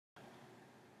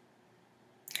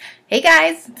Hey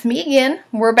guys, it's me again.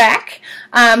 We're back.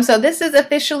 So this is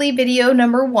officially video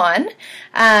number 1,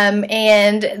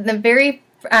 and the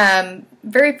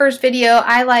very first video,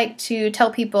 I like to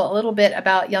tell people a little bit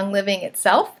about Young Living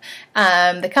itself,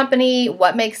 the company,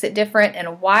 what makes it different,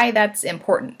 and why that's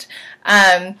important.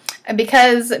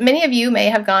 Because many of you may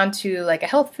have gone to like a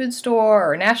health food store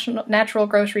or natural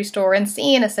grocery store and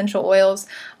seen essential oils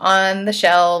on the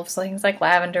shelves, things like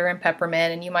lavender and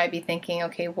peppermint, and you might be thinking,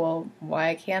 okay, well,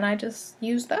 why can't I just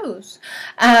use those?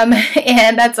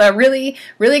 And that's a really,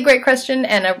 really great question,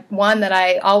 and one that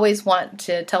I always want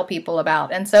to tell people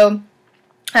about. And so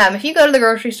if you go to the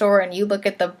grocery store and you look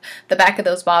at the back of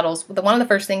those bottles, one of the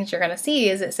first things you're going to see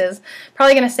is it says,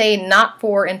 probably going to say not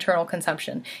for internal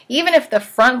consumption. Even if the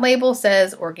front label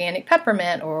says organic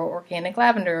peppermint or organic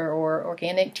lavender or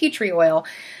organic tea tree oil,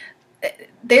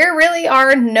 there really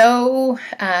are no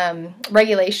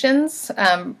regulations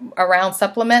around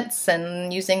supplements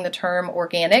and using the term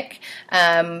organic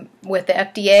with the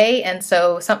FDA, and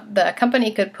so the company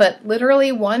could put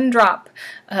literally 1 drop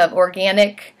of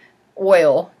organic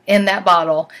oil in that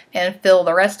bottle and fill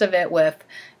the rest of it with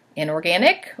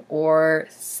inorganic or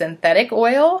synthetic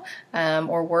oil,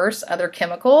 or worse, other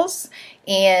chemicals,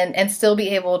 and still be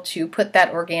able to put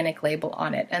that organic label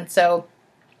on it. And so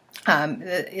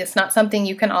it's not something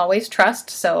you can always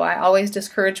trust, so I always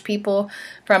discourage people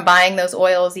from buying those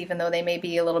oils, even though they may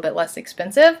be a little bit less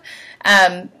expensive.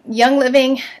 Young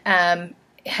Living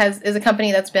is a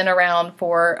company that's been around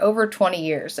for over 20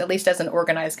 years, at least as an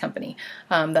organized company.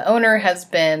 The owner has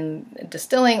been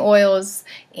distilling oils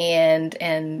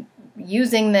and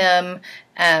using them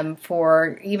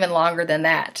for even longer than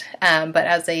that. But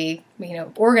as a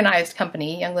organized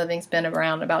company, Young Living's been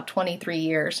around about 23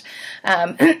 years.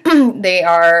 They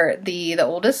are the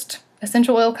oldest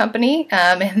essential oil company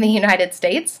in the United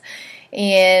States,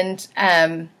 and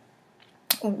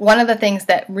one of the things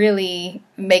that really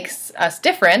makes us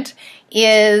different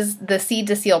is the Seed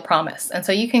to Seal promise. And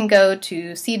so you can go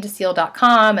to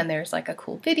seedtoseal.com and there's like a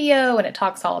cool video and it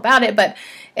talks all about it. But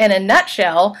in a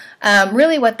nutshell,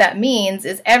 really what that means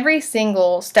is every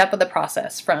single step of the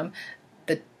process, from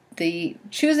the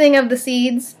choosing of the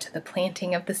seeds, to the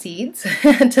planting of the seeds,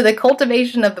 to the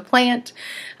cultivation of the plant,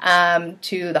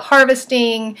 to the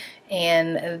harvesting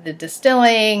and the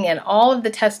distilling and all of the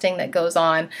testing that goes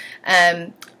on.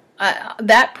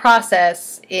 That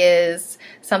process is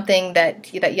something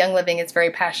that Young Living is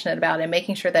very passionate about, and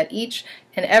making sure that each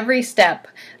and every step,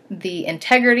 the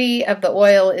integrity of the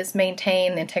oil is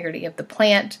maintained, the integrity of the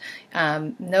plant,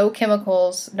 no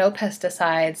chemicals, no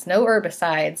pesticides, no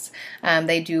herbicides.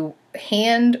 They do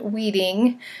hand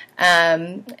weeding,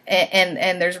 and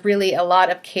there's really a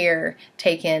lot of care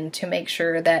taken to make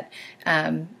sure that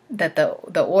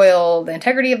the oil, the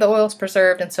integrity of the oil is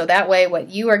preserved, and so that way what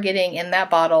you are getting in that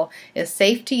bottle is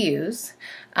safe to use.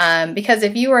 Because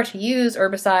if you are to use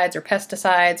herbicides or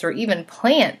pesticides or even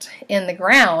plant in the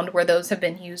ground where those have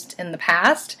been used in the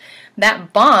past,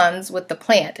 that bonds with the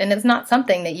plant, and it's not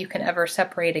something that you can ever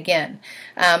separate again.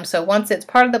 So once it's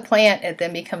part of the plant, it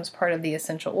then becomes part of the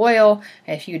essential oil.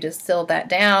 If you distill that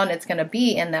down, it's going to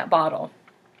be in that bottle.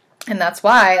 And that's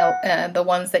why the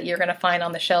ones that you're going to find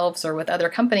on the shelves or with other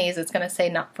companies, it's going to say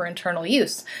not for internal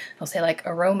use. They'll say like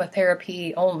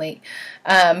aromatherapy only.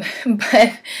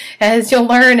 But as you'll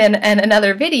learn in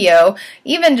another video,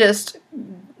 even just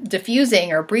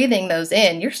diffusing or breathing those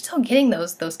in, you're still getting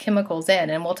those chemicals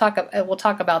in, and we'll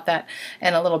talk about that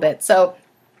in a little bit. So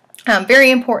very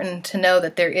important to know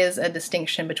that there is a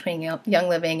distinction between Young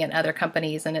Living and other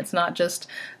companies, and it's not just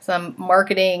some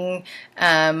marketing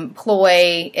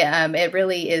ploy. It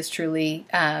really is truly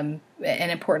an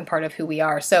important part of who we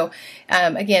are. So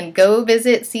again, go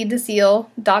visit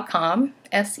seedtoseal.com,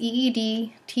 SEEDTOSEAL.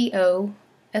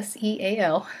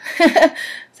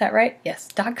 Is that right? Yes,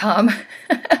 .com.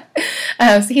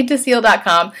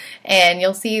 Seedtoseal.com, and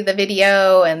you'll see the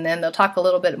video, and then they'll talk a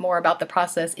little bit more about the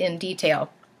process in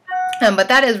detail. But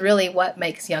that is really what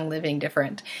makes Young Living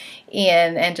different,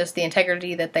 and just the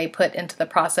integrity that they put into the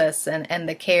process, and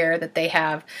the care that they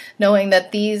have, knowing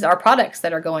that these are products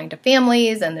that are going to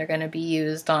families, and they're going to be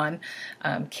used on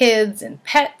kids and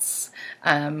pets,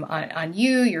 on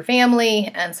you, your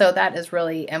family, and so that is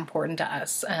really important to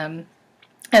us.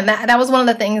 And that was one of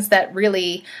the things that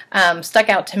really stuck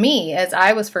out to me as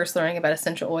I was first learning about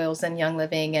essential oils and Young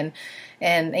Living, and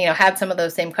had some of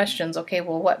those same questions. Okay,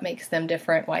 well, what makes them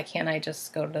different? Why can't I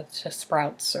just go to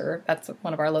Sprouts, or that's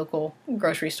one of our local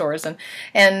grocery stores,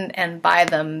 and buy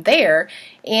them there?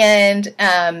 And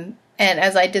And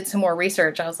as I did some more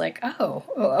research, I was like, oh,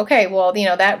 okay, well,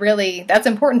 that's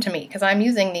important to me because I'm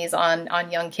using these on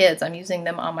young kids. I'm using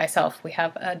them on myself. We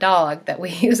have a dog that we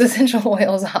use essential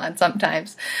oils on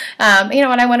sometimes. And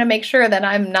I want to make sure that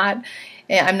I'm not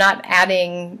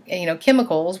adding,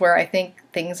 chemicals where I think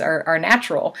things are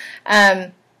natural.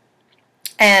 And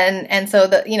so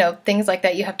things like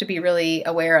that you have to be really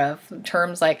aware of.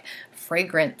 Terms like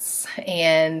fragrance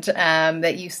and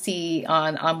that you see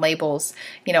on labels.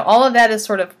 All of that is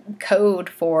sort of code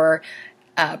for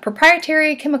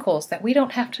proprietary chemicals that we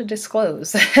don't have to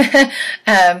disclose.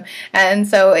 And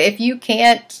so if you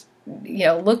can't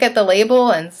look at the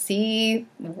label and see,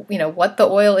 what the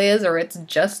oil is, or it's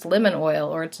just lemon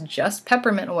oil, or it's just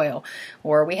peppermint oil,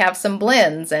 or we have some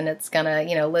blends and it's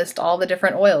gonna, list all the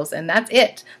different oils and that's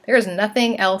it. There's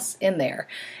nothing else in there.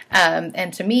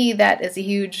 And to me, that is a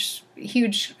huge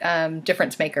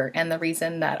difference maker, and the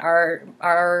reason that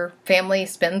our family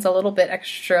spends a little bit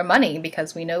extra money,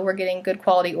 because we know we're getting good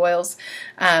quality oils.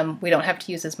 We don't have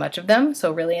to use as much of them,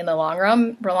 so really in the long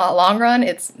run,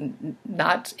 it's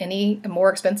not any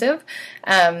more expensive.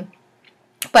 So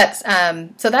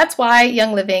that's why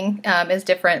Young Living is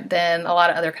different than a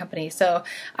lot of other companies. So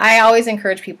I always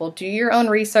encourage people, do your own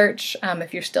research.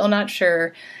 If you're still not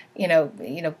sure,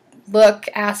 look,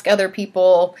 ask other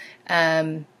people.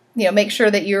 Make sure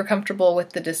that you're comfortable with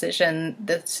the decision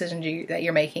that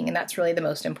you're making, and that's really the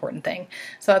most important thing.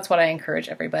 So that's what I encourage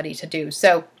everybody to do.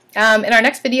 So in our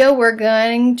next video, we're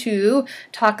going to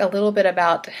talk a little bit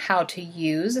about how to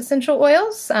use essential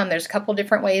oils. There's a couple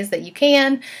different ways that you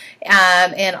can,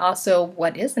 and also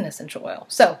what is an essential oil.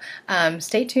 So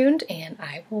stay tuned, and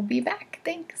I will be back.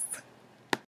 Thanks.